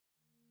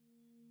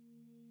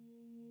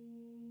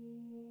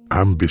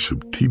I'm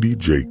Bishop T.D.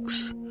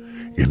 Jakes,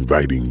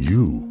 inviting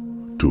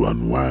you to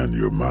unwind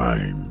your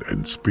mind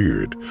and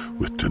spirit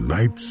with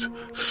tonight's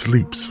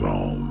sleep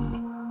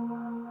psalm.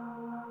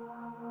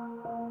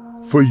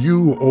 For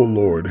you, O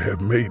Lord,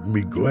 have made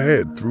me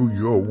glad through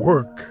your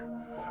work.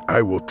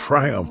 I will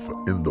triumph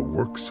in the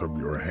works of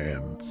your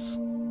hands.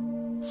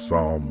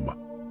 Psalm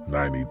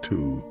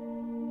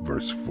 92,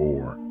 verse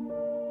 4.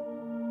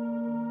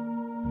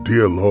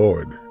 Dear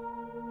Lord,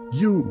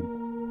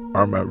 you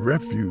are my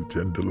refuge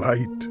and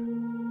delight.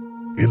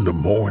 In the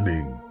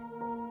morning,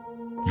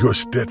 your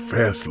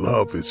steadfast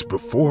love is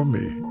before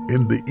me.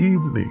 In the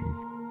evening,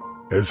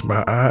 as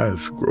my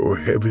eyes grow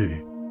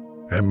heavy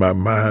and my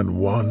mind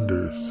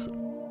wanders,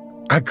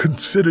 I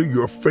consider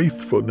your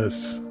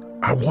faithfulness.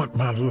 I want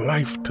my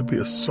life to be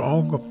a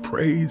song of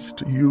praise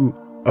to you,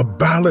 a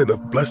ballad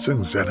of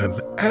blessings and an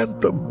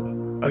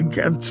anthem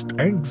against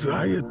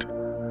anxiety.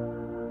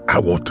 I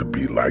want to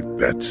be like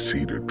that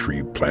cedar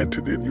tree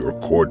planted in your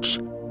courts,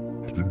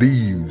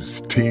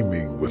 leaves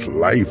teeming with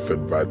life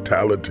and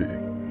vitality.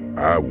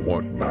 I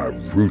want my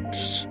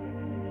roots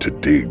to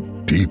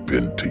dig deep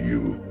into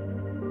you,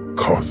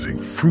 causing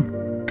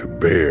fruit to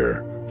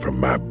bear from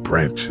my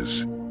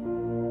branches,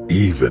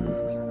 even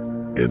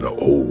in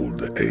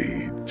old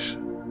age.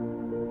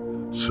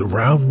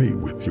 Surround me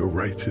with your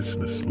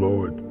righteousness,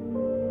 Lord,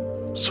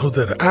 so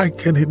that I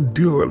can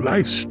endure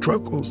life's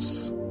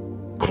struggles.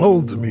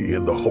 Clothe me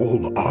in the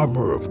whole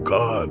armor of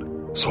God,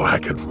 so I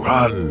can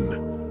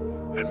run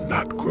and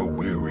not grow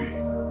weary,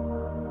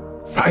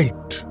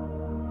 fight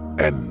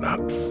and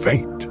not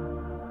faint,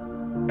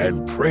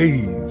 and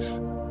praise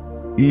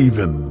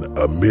even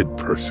amid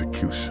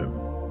persecution.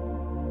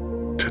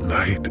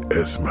 Tonight,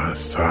 as my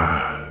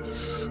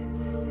sighs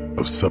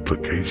of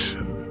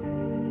supplication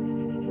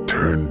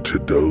turn to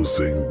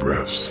dozing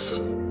breaths,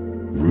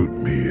 root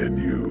me in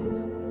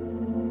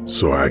you,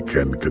 so I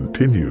can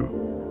continue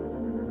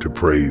to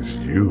praise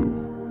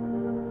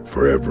you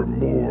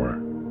forevermore.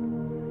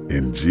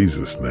 In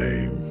Jesus'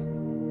 name,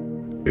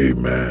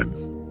 amen.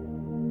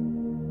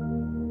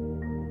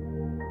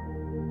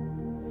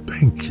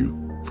 Thank you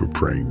for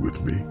praying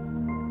with me.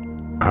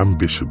 I'm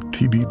Bishop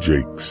T.D.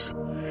 Jakes,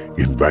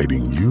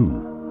 inviting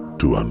you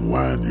to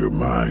unwind your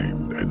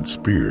mind and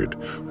spirit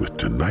with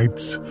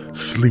tonight's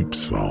sleep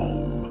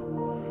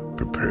psalm.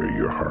 Prepare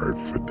your heart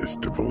for this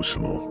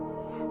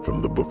devotional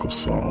from the book of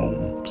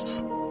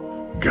Psalms,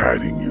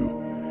 guiding you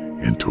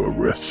into a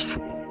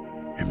restful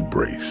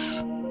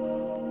embrace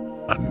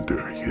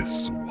under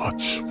his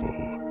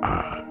watchful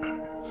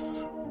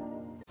eyes.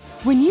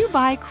 When you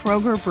buy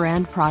Kroger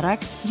brand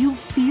products, you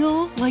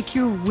feel like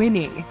you're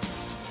winning.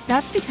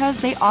 That's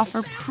because they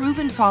offer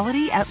proven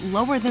quality at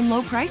lower than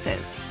low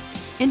prices.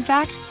 In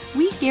fact,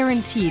 we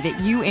guarantee that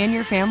you and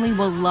your family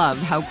will love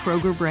how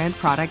Kroger brand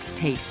products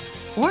taste,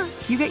 or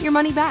you get your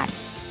money back.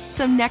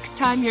 So next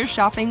time you're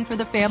shopping for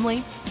the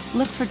family,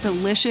 look for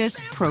delicious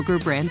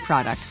Kroger brand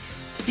products,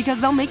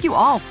 because they'll make you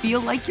all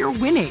feel like you're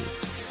winning.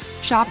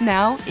 Shop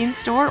now,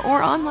 in-store,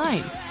 or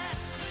online.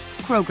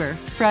 Kroger,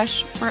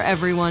 fresh for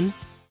everyone.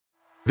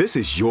 This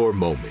is your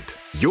moment,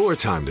 your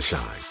time to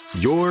shine,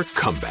 your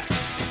comeback.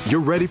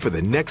 You're ready for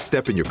the next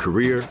step in your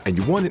career, and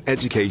you want an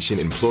education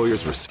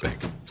employers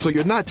respect. So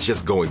you're not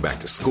just going back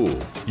to school,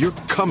 you're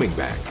coming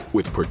back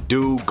with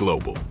Purdue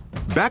Global.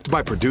 Backed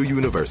by Purdue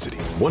University,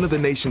 one of the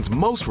nation's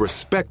most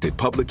respected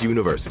public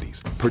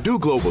universities, Purdue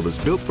Global is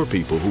built for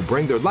people who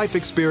bring their life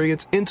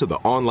experience into the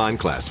online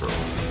classroom.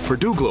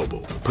 Purdue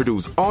Global,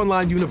 Purdue's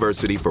online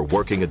university for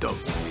working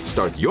adults.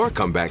 Start your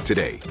comeback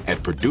today at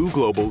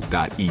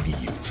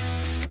purdueglobal.edu.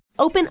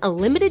 Open a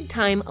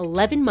limited-time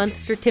 11-month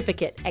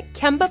certificate at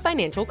Kemba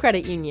Financial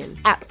Credit Union.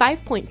 At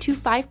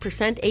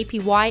 5.25%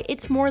 APY,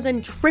 it's more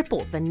than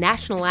triple the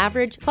national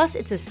average, plus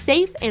it's a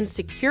safe and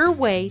secure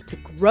way to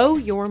grow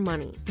your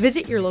money.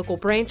 Visit your local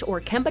branch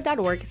or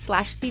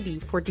kemba.org/CD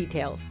for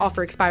details.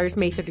 Offer expires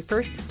May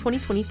 31st,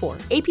 2024.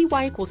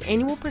 APY equals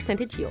annual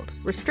percentage yield.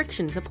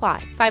 Restrictions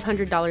apply.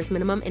 $500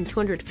 minimum and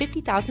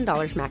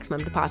 $250,000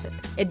 maximum deposit.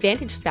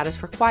 Advantage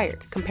status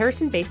required.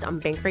 Comparison based on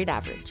bank rate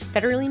average.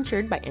 Federally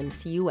insured by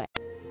NCUA.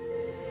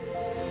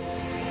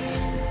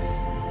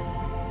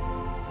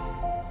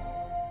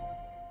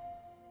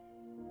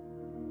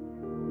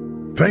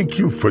 Thank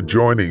you for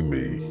joining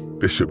me,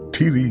 Bishop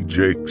T.D.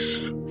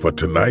 Jakes, for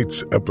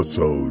tonight's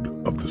episode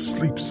of the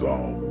Sleep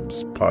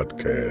Psalms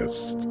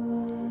podcast.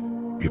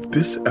 If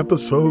this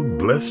episode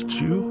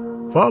blessed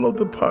you, follow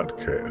the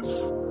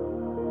podcast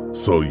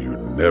so you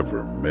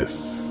never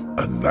miss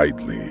a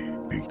nightly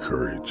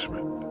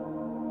encouragement.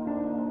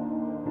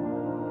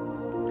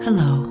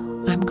 Hello,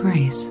 I'm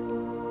Grace.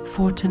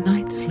 For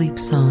tonight's Sleep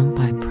Psalm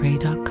by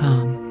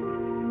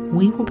Pray.com,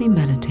 we will be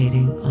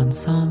meditating on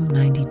Psalm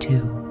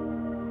 92.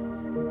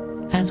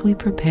 As we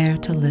prepare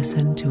to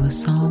listen to a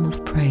psalm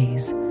of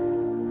praise,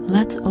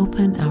 let's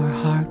open our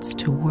hearts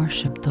to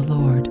worship the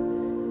Lord.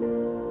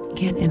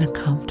 Get in a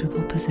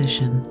comfortable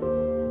position.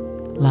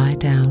 Lie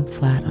down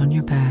flat on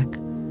your back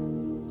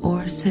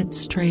or sit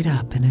straight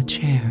up in a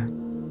chair.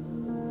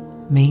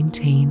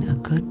 maintain a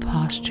good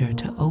posture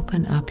to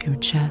open up your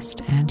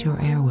chest and your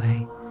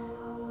airway.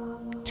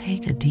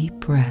 Take a deep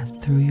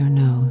breath through your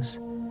nose.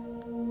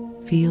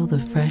 Feel the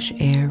fresh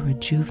air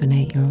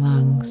rejuvenate your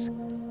lungs.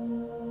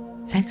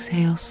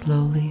 Exhale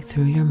slowly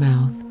through your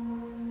mouth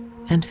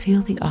and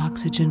feel the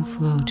oxygen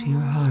flow to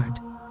your heart,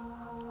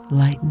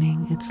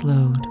 lightening its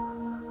load,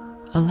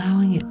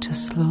 allowing it to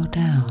slow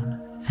down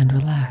and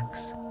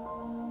relax.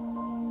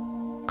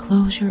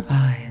 Close your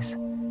eyes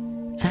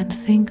and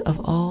think of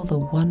all the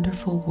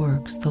wonderful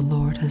works the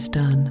Lord has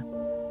done.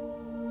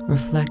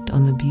 Reflect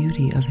on the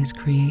beauty of His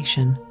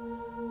creation.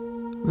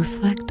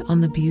 Reflect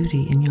on the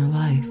beauty in your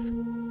life.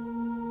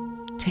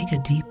 Take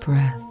a deep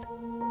breath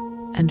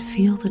and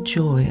feel the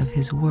joy of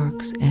His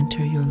works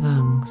enter your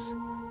lungs.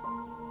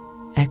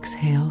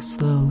 Exhale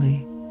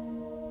slowly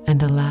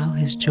and allow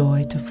His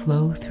joy to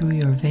flow through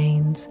your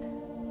veins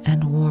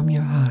and warm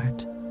your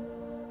heart.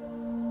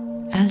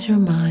 As your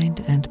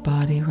mind and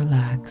body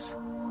relax,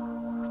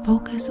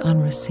 focus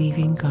on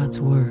receiving God's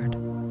Word.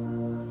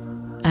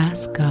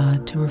 Ask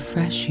God to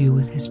refresh you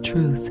with His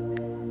truth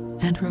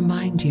and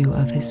remind you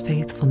of His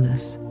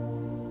faithfulness.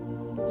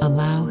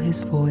 Allow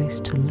His voice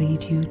to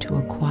lead you to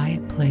a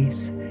quiet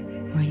place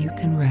where you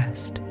can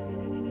rest.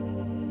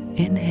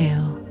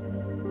 Inhale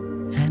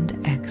and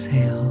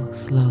exhale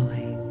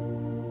slowly.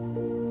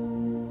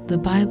 The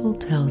Bible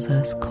tells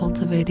us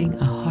cultivating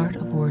a heart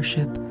of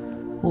worship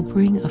will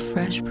bring a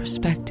fresh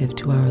perspective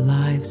to our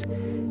lives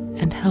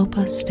and help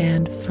us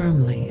stand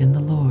firmly in the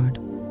Lord.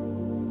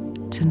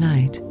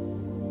 Tonight,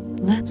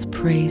 let's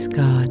praise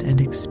God and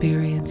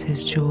experience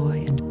His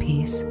joy and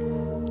peace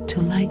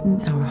to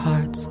lighten our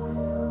hearts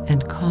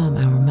and calm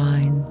our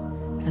mind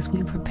as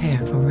we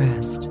prepare for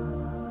rest.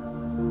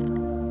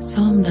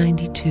 Psalm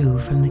 92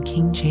 from the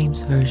King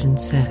James Version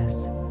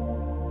says,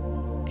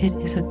 "It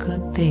is a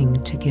good thing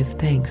to give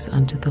thanks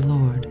unto the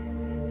Lord,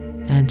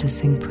 and to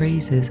sing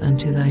praises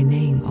unto thy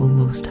name, O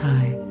Most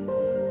High,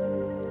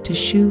 to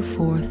shew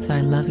forth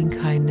thy loving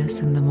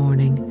kindness in the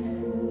morning,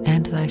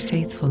 and thy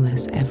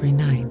faithfulness every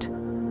night,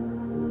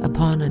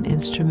 upon an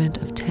instrument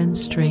of 10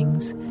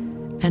 strings,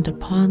 and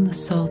upon the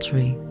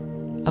psaltery,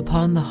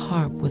 upon the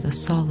harp with a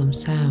solemn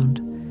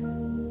sound.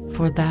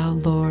 For thou,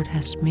 Lord,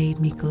 hast made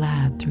me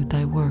glad through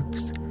thy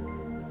works.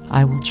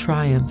 I will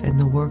triumph in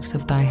the works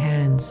of thy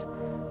hands.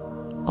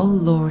 O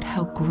Lord,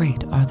 how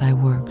great are thy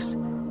works,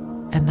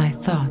 and thy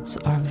thoughts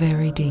are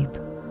very deep.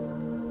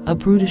 A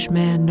brutish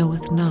man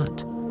knoweth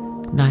not,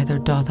 neither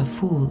doth a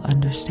fool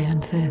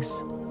understand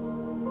this.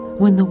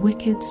 When the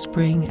wicked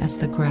spring as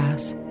the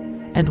grass,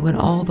 and when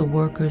all the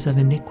workers of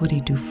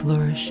iniquity do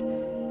flourish,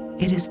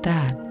 it is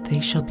that they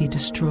shall be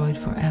destroyed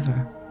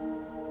forever.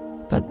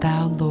 But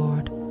thou,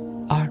 Lord,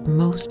 art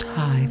most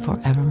high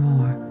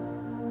forevermore.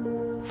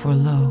 For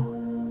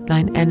lo,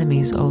 thine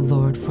enemies, O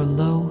Lord, for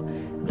lo,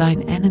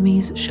 thine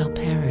enemies shall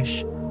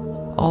perish.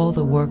 All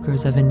the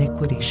workers of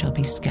iniquity shall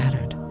be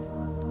scattered.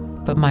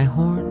 But my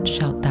horn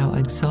shalt thou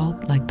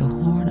exalt like the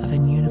horn of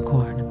an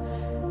unicorn.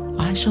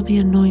 I shall be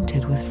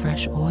anointed with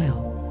fresh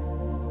oil.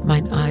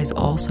 Mine eyes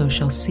also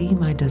shall see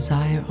my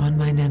desire on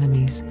mine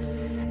enemies,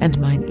 and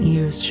mine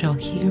ears shall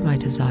hear my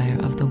desire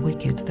of the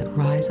wicked that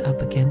rise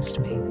up against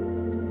me.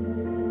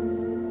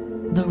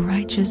 The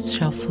righteous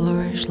shall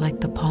flourish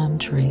like the palm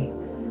tree.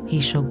 He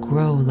shall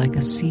grow like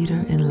a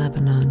cedar in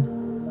Lebanon.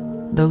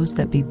 Those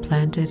that be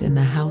planted in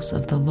the house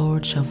of the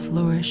Lord shall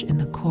flourish in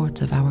the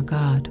courts of our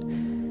God.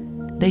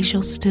 They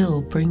shall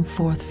still bring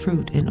forth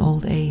fruit in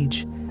old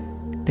age.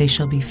 They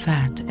shall be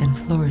fat and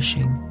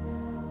flourishing,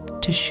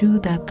 to shew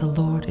that the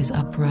Lord is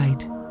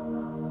upright.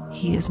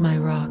 He is my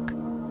rock,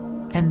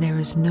 and there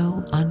is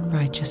no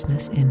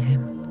unrighteousness in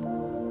him.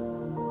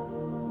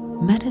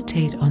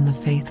 Meditate on the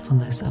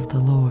faithfulness of the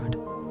Lord.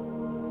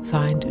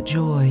 Find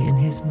joy in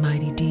his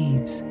mighty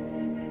deeds,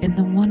 in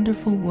the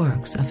wonderful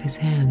works of his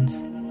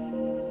hands.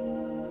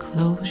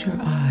 Close your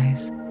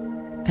eyes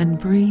and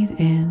breathe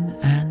in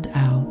and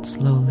out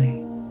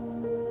slowly.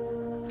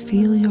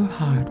 Feel your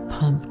heart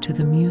pump to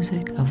the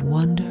music of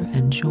wonder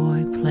and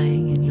joy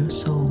playing in your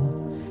soul.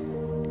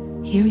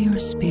 Hear your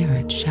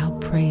spirit shout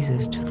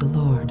praises to the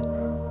Lord.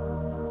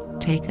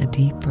 Take a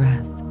deep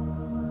breath.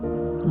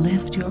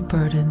 Lift your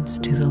burdens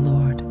to the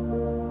Lord.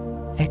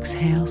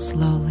 Exhale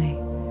slowly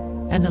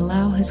and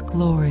allow his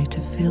glory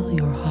to fill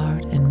your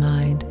heart and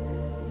mind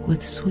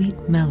with sweet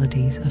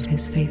melodies of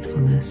his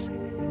faithfulness.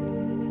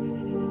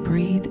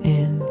 Breathe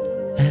in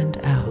and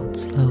out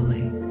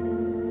slowly.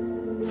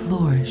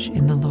 Flourish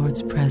in the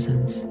Lord's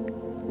presence.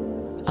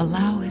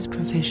 Allow his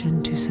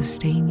provision to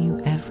sustain you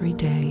every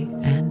day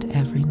and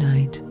every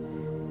night,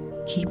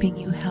 keeping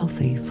you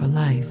healthy for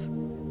life.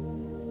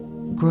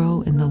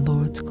 Grow in the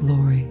Lord's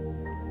glory.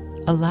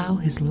 Allow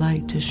his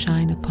light to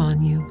shine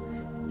upon you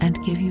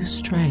and give you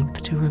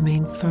strength to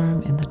remain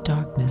firm in the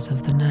darkness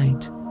of the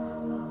night.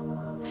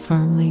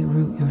 Firmly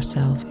root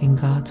yourself in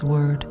God's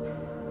word,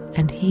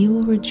 and he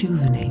will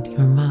rejuvenate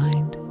your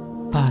mind,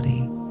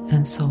 body,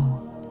 and soul.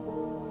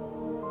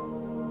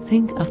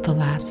 Think of the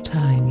last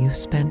time you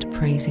spent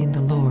praising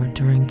the Lord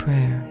during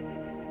prayer.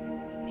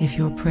 If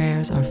your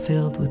prayers are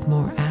filled with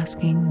more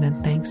asking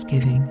than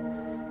thanksgiving,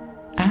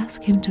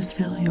 ask Him to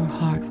fill your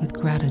heart with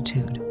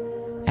gratitude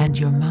and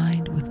your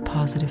mind with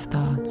positive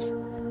thoughts.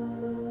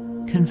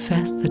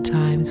 Confess the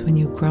times when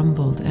you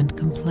grumbled and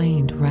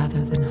complained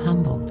rather than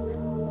humbled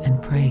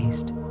and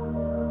praised.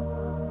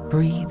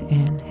 Breathe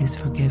in His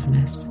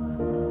forgiveness.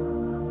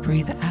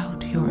 Breathe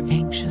out your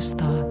anxious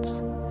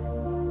thoughts.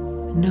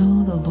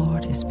 Know the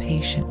Lord is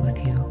patient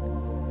with you,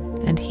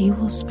 and He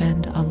will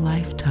spend a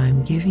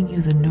lifetime giving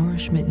you the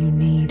nourishment you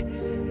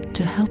need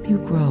to help you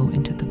grow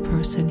into the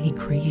person He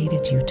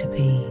created you to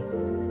be.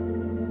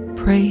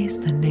 Praise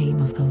the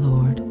name of the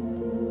Lord.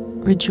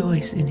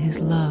 Rejoice in His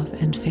love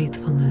and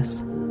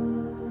faithfulness.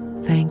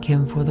 Thank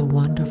Him for the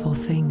wonderful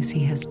things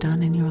He has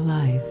done in your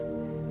life.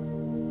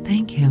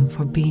 Thank Him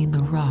for being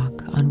the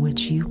rock on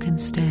which you can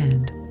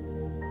stand.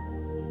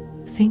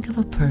 Think of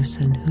a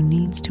person who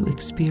needs to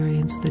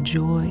experience the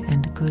joy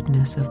and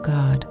goodness of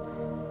God.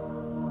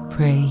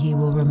 Pray He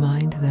will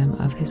remind them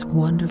of His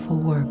wonderful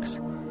works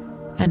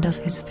and of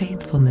His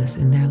faithfulness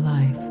in their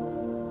life.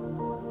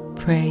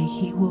 Pray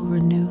He will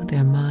renew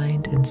their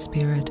mind and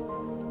spirit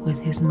with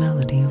His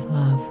melody of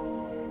love.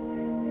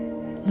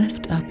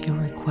 Lift up your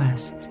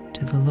requests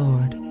to the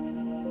Lord.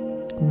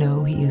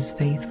 Know He is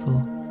faithful,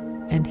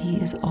 and He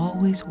is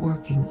always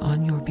working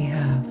on your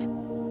behalf.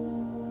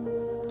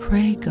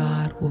 Pray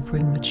God will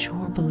bring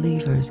mature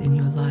believers in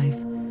your life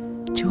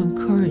to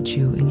encourage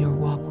you in your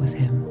walk with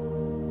Him.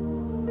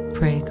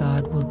 Pray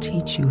God will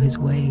teach you His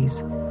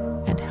ways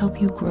and help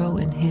you grow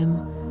in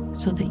Him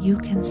so that you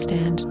can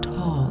stand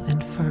tall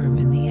and firm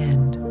in the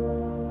end.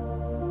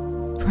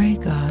 Pray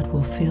God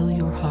will fill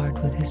your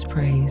heart with His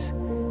praise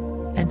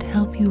and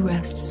help you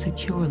rest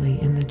securely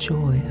in the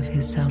joy of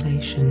His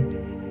salvation.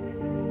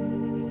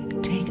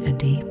 Take a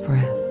deep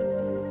breath.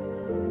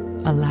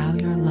 Allow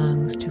your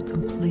lungs to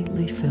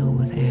completely fill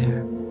with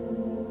air.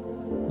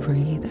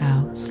 Breathe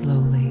out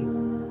slowly.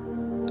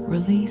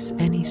 Release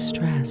any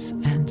stress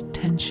and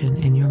tension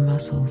in your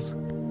muscles.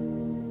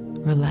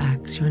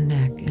 Relax your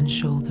neck and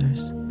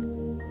shoulders.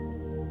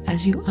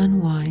 As you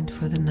unwind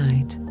for the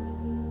night,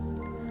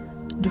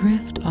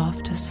 drift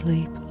off to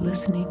sleep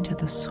listening to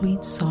the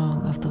sweet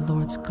song of the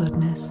Lord's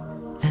goodness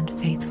and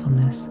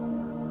faithfulness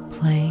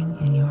playing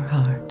in your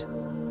heart.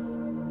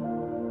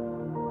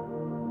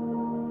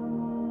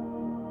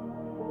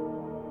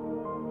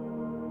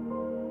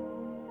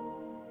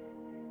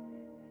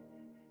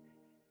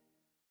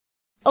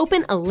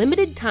 Open a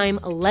limited-time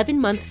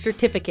 11-month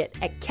certificate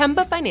at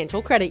Kemba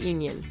Financial Credit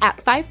Union. At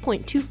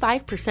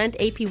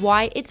 5.25%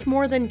 APY, it's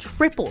more than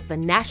triple the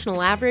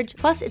national average,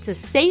 plus it's a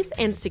safe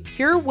and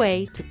secure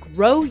way to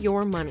grow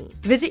your money.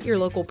 Visit your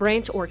local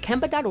branch or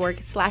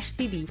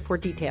kemba.org/cd for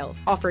details.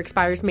 Offer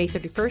expires May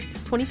 31st,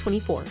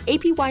 2024.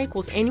 APY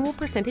equals annual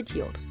percentage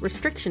yield.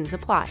 Restrictions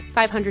apply.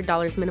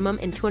 $500 minimum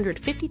and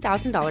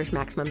 $250,000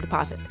 maximum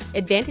deposit.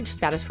 Advantage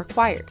status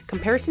required.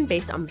 Comparison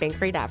based on bank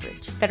rate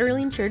average.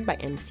 Federally insured by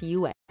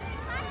NCUA.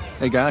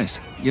 Hey guys,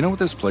 you know what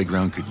this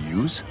playground could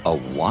use? A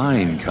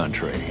wine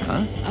country,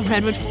 huh? A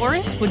redwood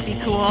forest would be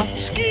cool.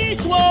 Ski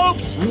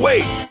slopes!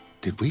 Wait!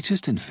 Did we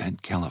just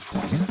invent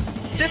California?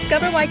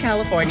 Discover why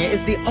California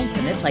is the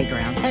ultimate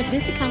playground at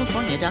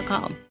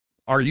visitcalifornia.com.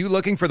 Are you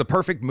looking for the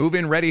perfect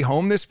move-in ready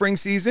home this spring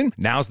season?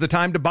 Now's the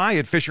time to buy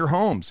at Fisher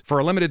Homes. For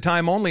a limited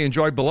time only,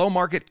 enjoy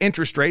below-market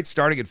interest rates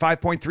starting at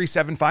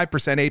 5.375%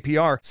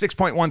 APR,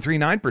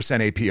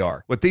 6.139%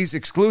 APR. With these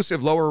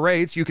exclusive lower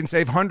rates, you can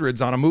save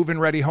hundreds on a move-in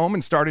ready home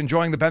and start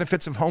enjoying the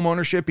benefits of home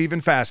ownership even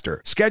faster.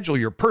 Schedule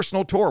your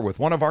personal tour with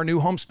one of our new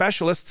home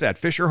specialists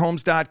at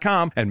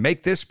FisherHomes.com and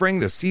make this spring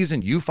the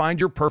season you find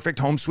your perfect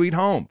home sweet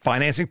home.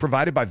 Financing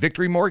provided by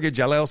Victory Mortgage,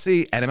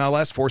 LLC,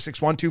 NMLS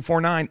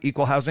 461249,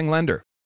 Equal Housing Lender.